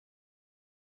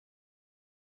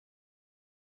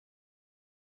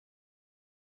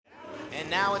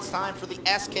now it's time for the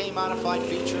SK Modified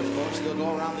feature. Of course, they'll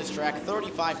go around this track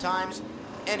 35 times,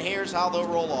 and here's how they'll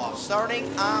roll off.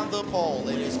 Starting on the pole,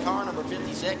 it is car number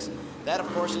 56. That, of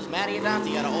course, is Matty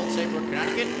Adante out of Old Saybrook,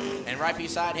 Connecticut. And right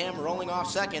beside him, rolling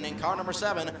off second in car number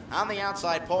 7 on the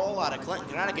outside pole out of Clinton,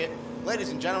 Connecticut. Ladies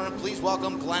and gentlemen, please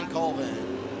welcome Glenn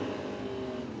Colvin.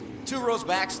 2 rows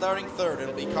back, starting third,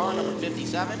 it'll be car number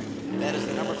 57. That is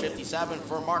the number 57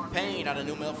 for Mark Payne out of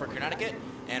New Milford, Connecticut.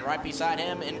 And right beside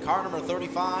him in car number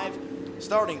 35,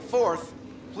 starting fourth,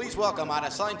 please welcome out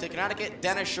of Sillington, Connecticut,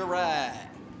 Dennis Charette.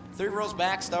 3 rows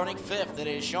back, starting fifth, it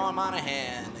is Sean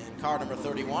Monahan in car number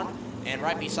 31. And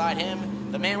right beside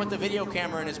him, the man with the video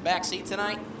camera in his back seat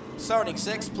tonight, starting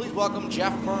sixth, please welcome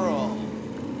Jeff Pearl.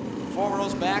 4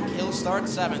 rows back, he'll start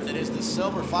seventh. It is the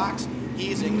Silver Fox. He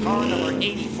is in car number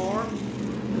 84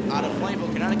 out of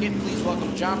Plainville, Connecticut. Please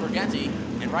welcome John Bergenti.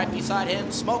 And right beside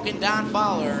him, Smokin' Don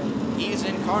Fowler. He is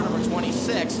in car number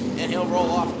 26, and he'll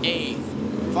roll off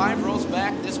 8th. 5 rows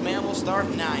back, this man will start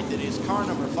 9th. It is car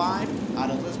number 5 out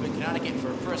of Lisbon, Connecticut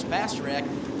for Chris Pasterak.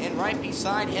 And right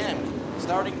beside him,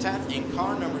 starting 10th in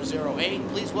car number 08,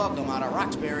 please welcome out of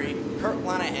Roxbury, Kurt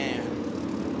Lanahan.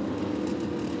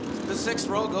 The 6th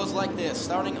row goes like this.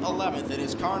 Starting 11th, it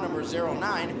is car number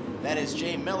 09. That is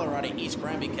Jay Miller out of East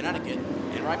Granby, Connecticut.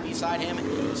 And right beside him,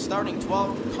 starting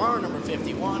 12th, car number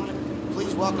 51.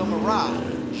 Please welcome Rod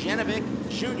Janovic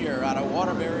Jr. out of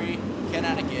Waterbury,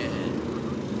 Connecticut.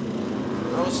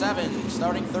 Row 7,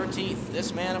 starting 13th.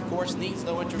 This man, of course, needs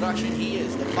no introduction. He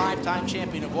is the 5-time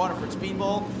champion of Waterford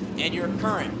Speedbowl and your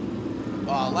current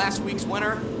last week's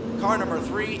winner, car number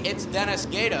 3, it's Dennis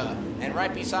Gaeta. And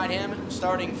right beside him,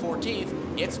 starting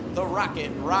 14th, it's the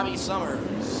Rocket, Robbie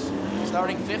Summers.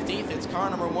 Starting 15th, it's car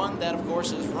number 1, that of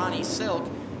course is Ronnie Silk.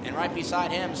 And right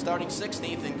beside him, starting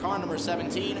 16th in car number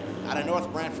 17, out of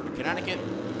North Brantford, Connecticut,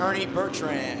 Ernie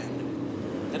Bertrand.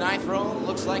 The 9th row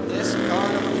looks like this,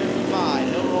 car number 55,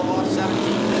 he'll roll off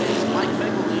 17th, that is Mike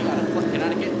Finkeldy out of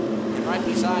Connecticut. And right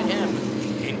beside him,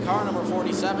 in car number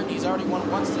 47, he's already won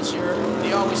once this year,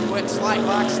 the always quick slide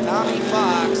box, Tommy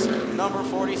Fox, number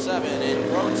 47.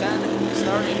 In row 10,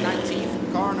 starting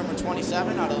 19th, car number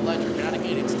 27 out of Ledger,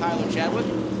 Connecticut, it's Tyler Chadwick.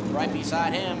 Right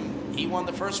beside him, he won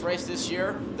the first race this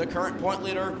year, the current point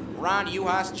leader, Ron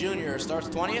Uhas Jr. starts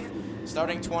 20th.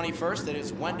 Starting 21st, it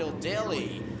is Wendell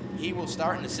Daly. He will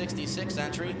start in the 66th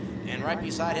entry. And right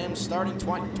beside him, starting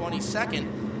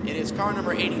 22nd, it is car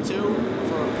number 82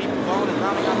 for Pete Pavone, and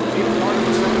rounding out the field, car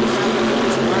number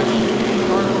 77,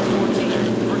 car number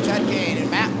 14 for Ted Kane. And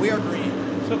Matt, we are green.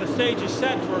 So the stage is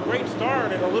set for a great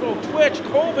start and a little twitch.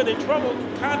 Colvin in trouble.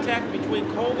 Contact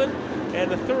between Colvin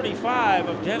and the 35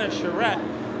 of Dennis Charette.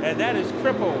 And that is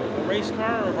Cripple, the race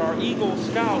car of our Eagle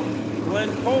Scout,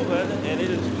 Glenn Colvin, and it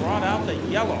has brought out the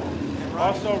yellow.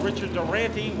 Also, Richard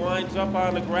Durante winds up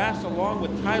on the grass along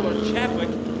with Tyler Chadwick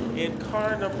in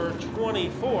car number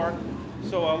 24.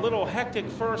 So a little hectic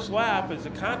first lap as the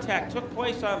contact took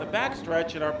place on the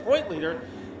backstretch, and our point leader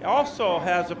also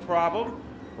has a problem.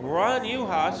 Ron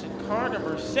Uhas in car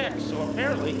number 6. So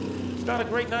apparently it's not a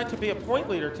great night to be a point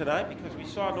leader tonight because we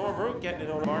saw Norm Root getting it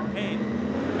over Mark Payne.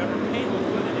 Remember, Payne was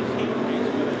good in his heat race,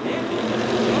 but a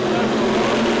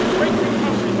great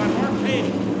recovery by Mark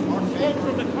Payne. Pulled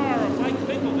from the car of Mike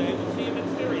Finkelday. We'll see if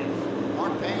it's serious.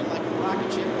 Mark Payne, like a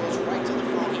rocket ship, goes right to the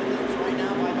front. He leads right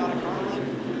now by about a car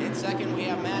length. In second, we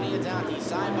have Matty Adante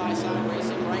side-by-side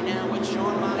racing right now with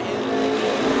Sean Monahan.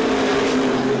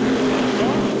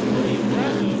 Sean is pretty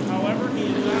impressive. However, he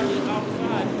is on the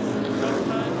outside.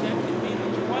 Sometimes that can be the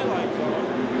twilight zone,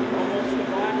 almost the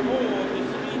black hole of the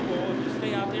speedbowl if you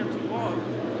stay out there too long.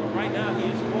 But right now, he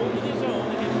is holding his own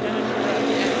against Dennis Charette.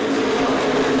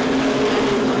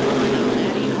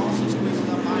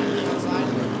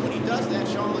 Does that,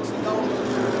 Sean looks to go.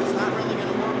 It's not really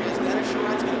going to work as Dennis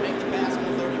Charette's going to make the pass on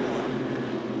the 31.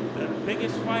 The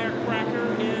biggest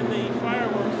firecracker in the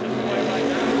fireworks display right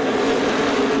now.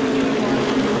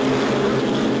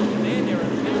 And they're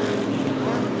apparently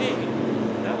Mark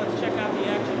Payne. Now let's check out the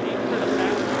action being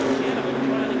criticized by Janovic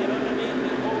trying to get underneath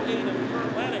the 08 of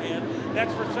Kurt Lanahan.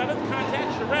 That's for 7th contact.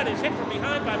 Charette is hit from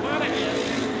behind by Monahan.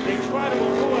 They try to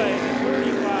avoid the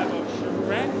 35 of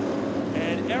Charette.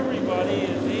 And everybody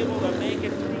is able to make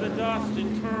it through the dust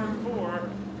in turn 4.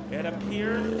 It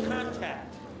appeared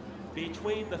contact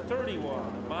between the 31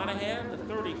 of Monahan, the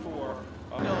 34.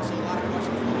 So a lot of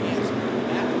questions will be answered.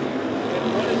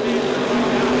 And what is the answer right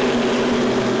now?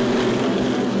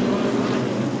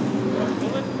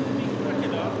 Will it be quick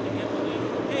enough to get the lead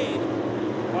for Payne?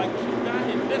 Like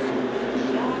two-guided missiles,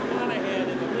 Sean Monahan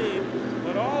in the lead,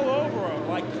 but all over him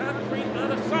like concrete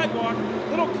on a sidewalk.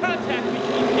 Little contact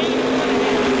between Payne and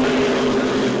Monahan,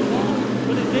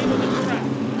 but is able to correct.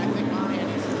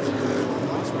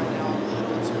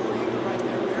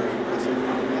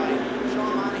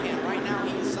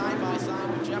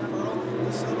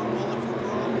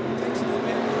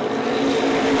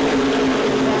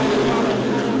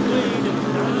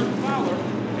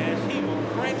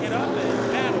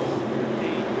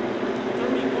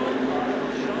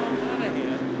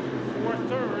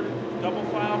 double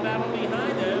file battle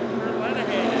behind him for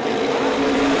Lenahan.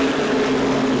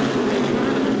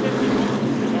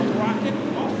 The Rocket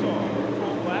also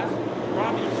full blast.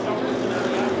 Robbie Summers, and on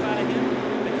the outside of him,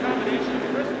 the combination of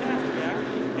Chris Pasternak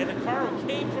and the car who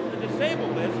came from the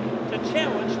disabled list to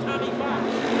challenge Tommy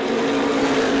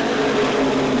Fox.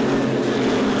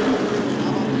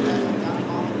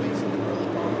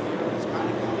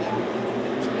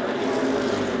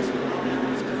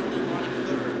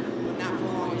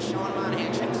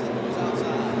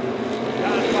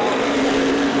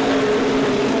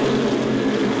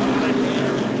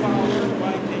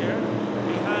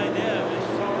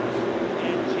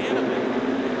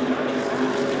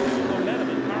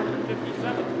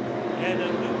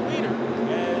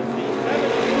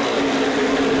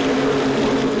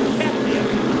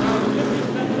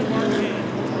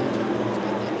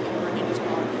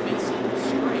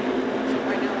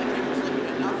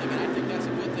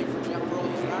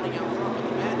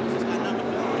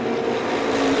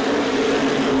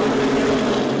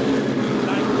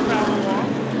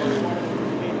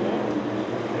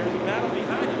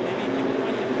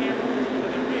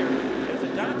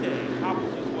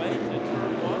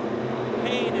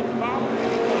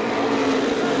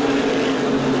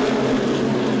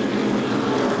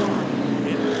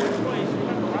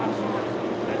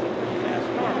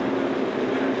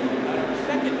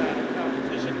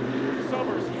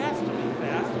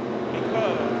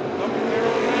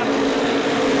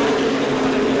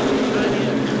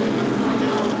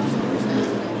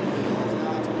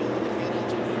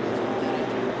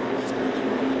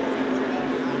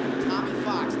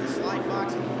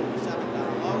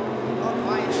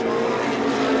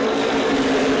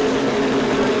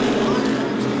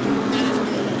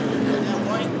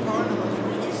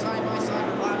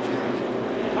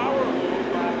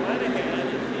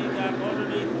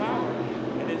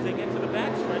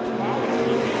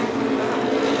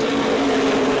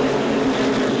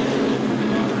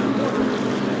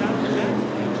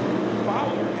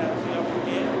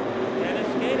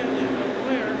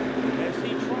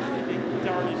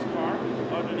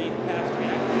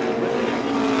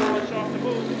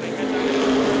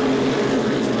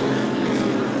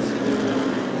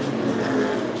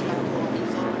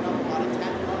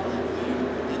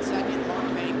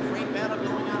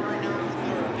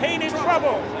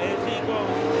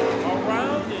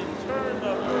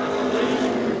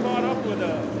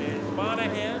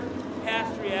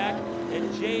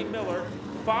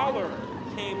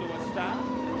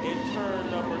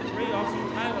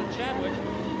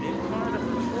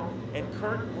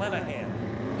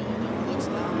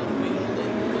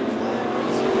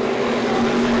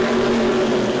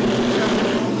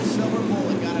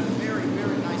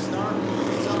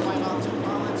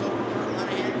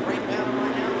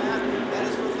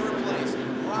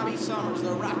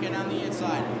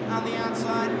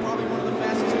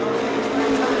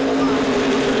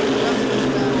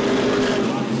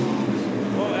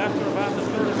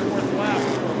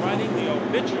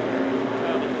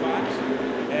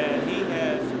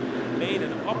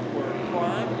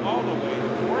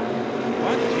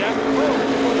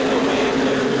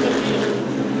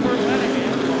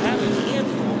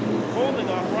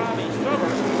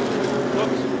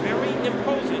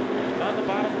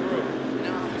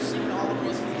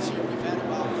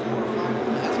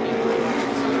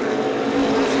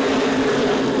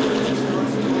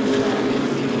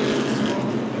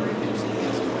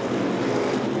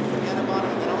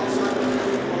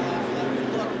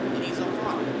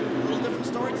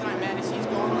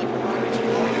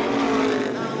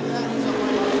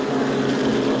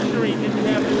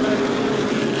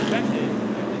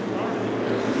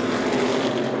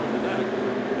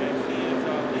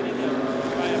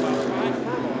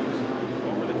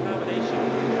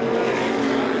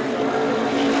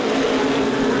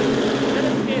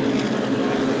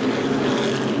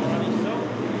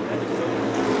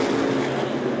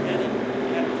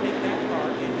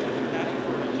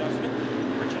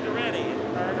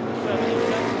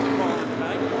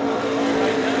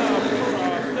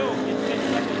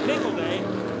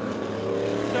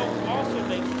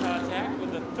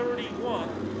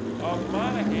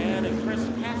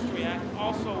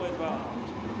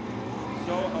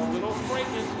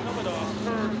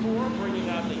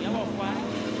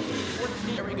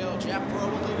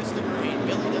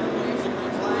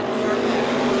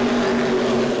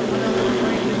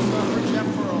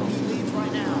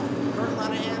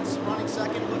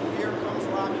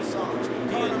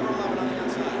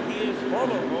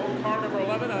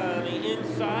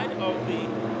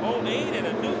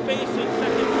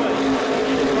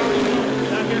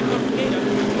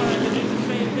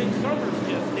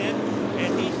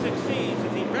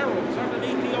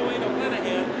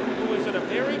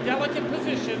 delicate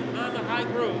position on the high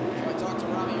groove. I talked to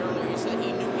Robbie earlier. He said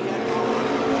he knew he had power.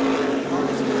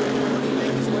 Hardest to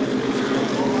make his way through this field.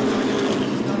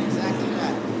 He's done exactly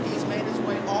that. He's made his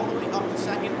way all the way up to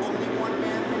second. Only one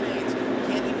man remains.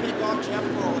 Can he pick off Jeff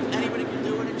Pearl? If anybody can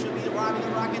do it, it should be Robbie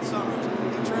the Rocket Summers.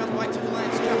 He trails by 2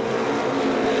 lengths. Jeff Pearl.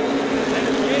 That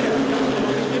is Gator.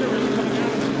 Gator is coming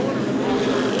out of the corner and walking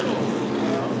a little.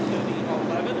 To the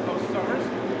 11 of Summers.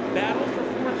 Battle for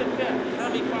 4th and 5th.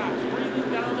 Tommy Fox breathing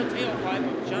down the tailpipe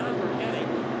of John Burgetti.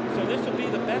 So this will be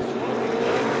the best run for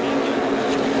John Burgetti.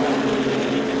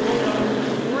 He can go down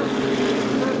 4th and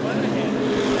 3rd line ahead.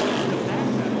 The back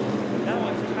pedal. Now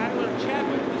it's Tyler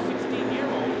Chadwick, the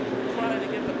 16-year-old, trying to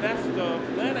get the best of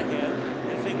Lanahan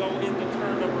as they go into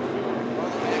turn number 4.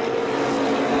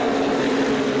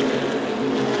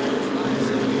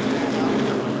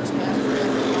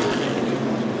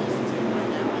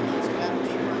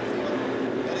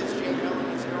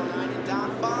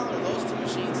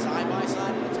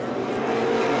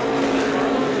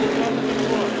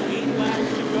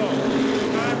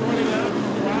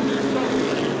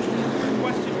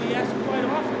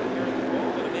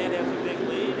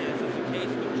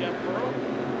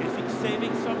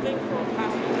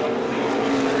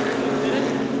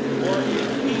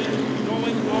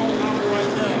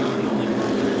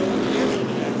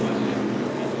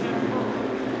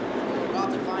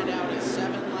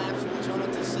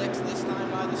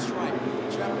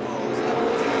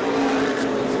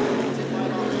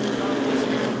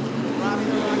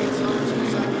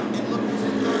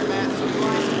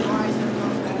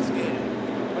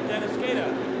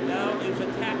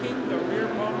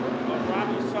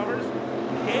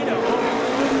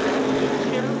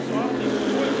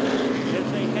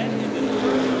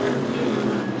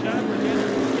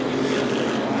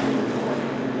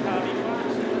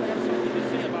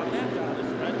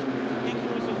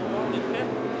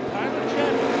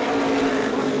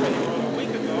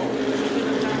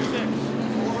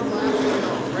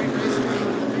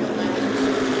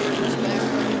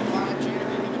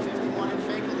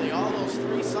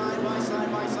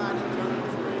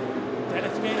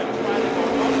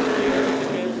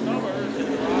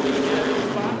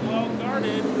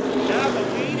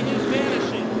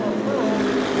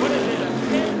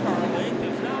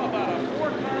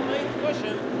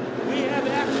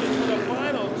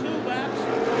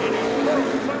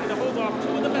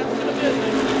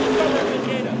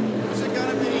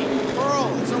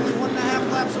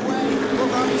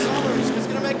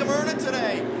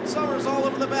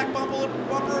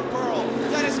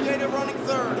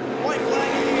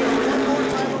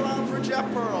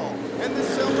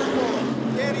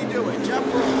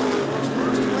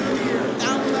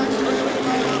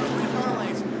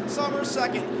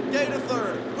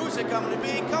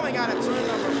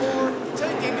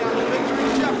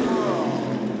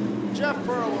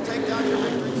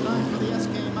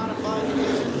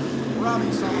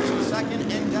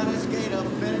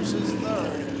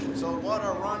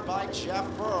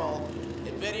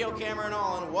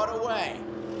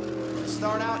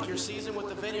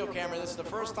 This is the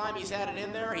first time he's had it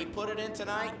in there. He put it in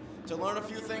tonight to learn a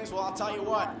few things. Well, I'll tell you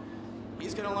what,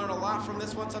 he's going to learn a lot from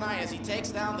this one tonight as he takes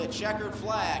down the checkered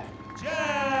flag.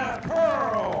 Jeff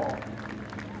Pearl.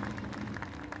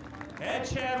 And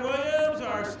Chad Williams,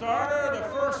 our starter, the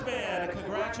first man, to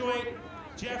congratulate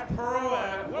Jeff Pearl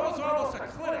at what was almost a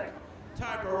clinic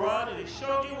type of run. And he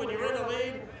showed you when you're in the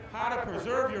lead how to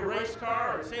preserve your race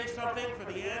car and save something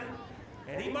for the end.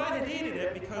 And he might have needed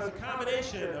it because the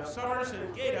combination of Summers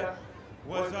and Gaeta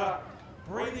was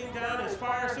breathing down his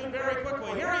fire suit very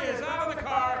quickly. Here he is out of the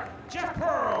car, Jeff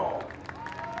Pearl.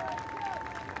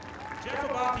 Jeff,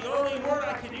 about the only word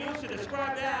I can use to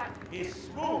describe that is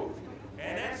smooth.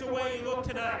 And that's the way you look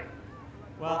tonight.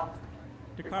 Well,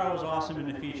 the car was awesome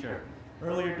in the feature.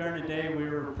 Earlier during the day, we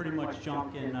were pretty much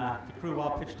junk, and the crew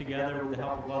all pitched together with the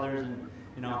help of others, and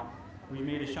we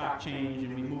made a shock change,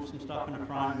 and we moved some stuff in the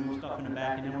front, and moved stuff in the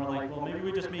back, and then we're like, well, maybe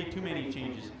we just made too many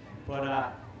changes.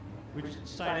 But we just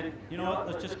decided, you know what,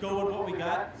 let's just go with what we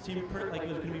got. It seemed like it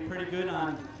was going to be pretty good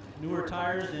on newer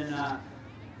tires, and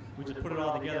we just put it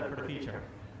all together for the feature.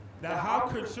 Now, how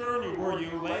concerned were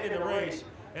you late in the race?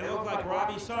 It looked like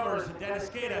Robbie Summers and Dennis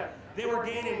Gaeta, they were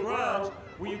gaining ground.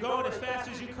 Were you going as fast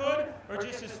as you could, or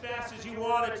just as fast as you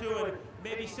wanted to, and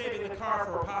maybe saving the car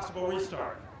for a possible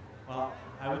restart? Well,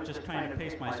 I was just trying to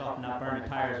pace myself and not burn the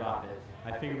tires off it.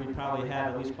 I figured we probably had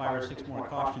at least 5 or 6 more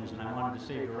cautions, and I wanted to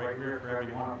save the right rear for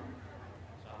every one of them.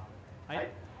 So I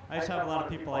just have a lot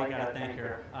of people I got to thank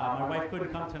here. My wife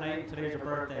couldn't come tonight. Today's her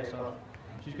birthday, so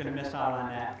she's going to miss out on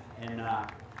that, and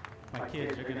my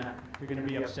kids are going to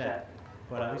be upset.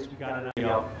 but at least we got it on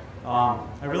video.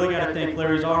 I really got to thank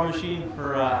Larry's Auto Machine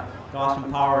for the awesome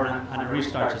power on the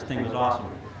restarts. This thing was awesome.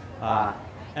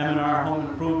 M&R Home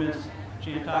Improvements,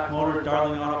 Chantock Motor,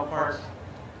 Darling Auto Parts,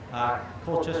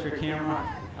 Colchester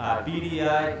Camera,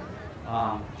 BDI,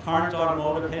 Carnes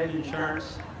Automotive, Head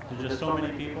Insurance. There's just so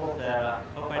many people that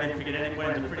hope I didn't forget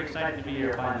anybody. I'm pretty excited to be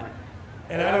here finally.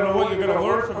 And I don't know what you're going to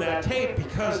learn from that tape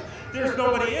because there's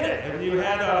nobody in it. And you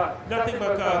had nothing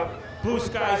but blue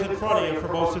skies in front of you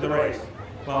for most of the race.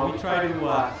 Well, we try to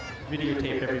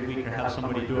videotape every week or have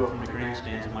somebody do it from the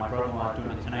grandstands, and my brother-in-law is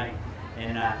doing it tonight.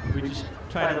 And we just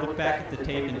try to look back at the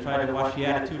tape and try to watch the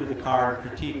attitude of the car,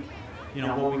 critique, you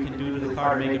know, what we can do to the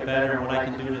car to make it better and what I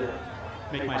can do to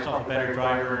make myself a better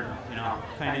driver, and, you know,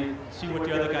 kind of see what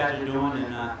the other guys are doing.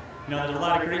 And, you know, there's a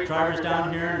lot of great drivers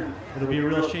down here, and it'll be a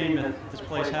real shame if this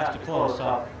place has to close.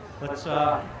 So let's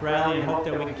rally and hope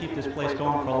that we can keep this place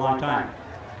going for a long time.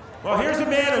 Well, here's a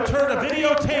man who turned a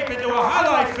videotape into a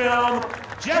highlight film,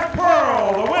 Jeff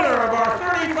Pearl, the winner of our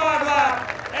 35-lap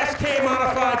SK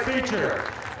Modified feature.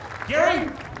 Gary,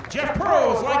 Jeff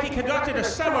Pearl is like he conducted a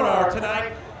seminar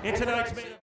tonight in tonight's main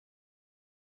event.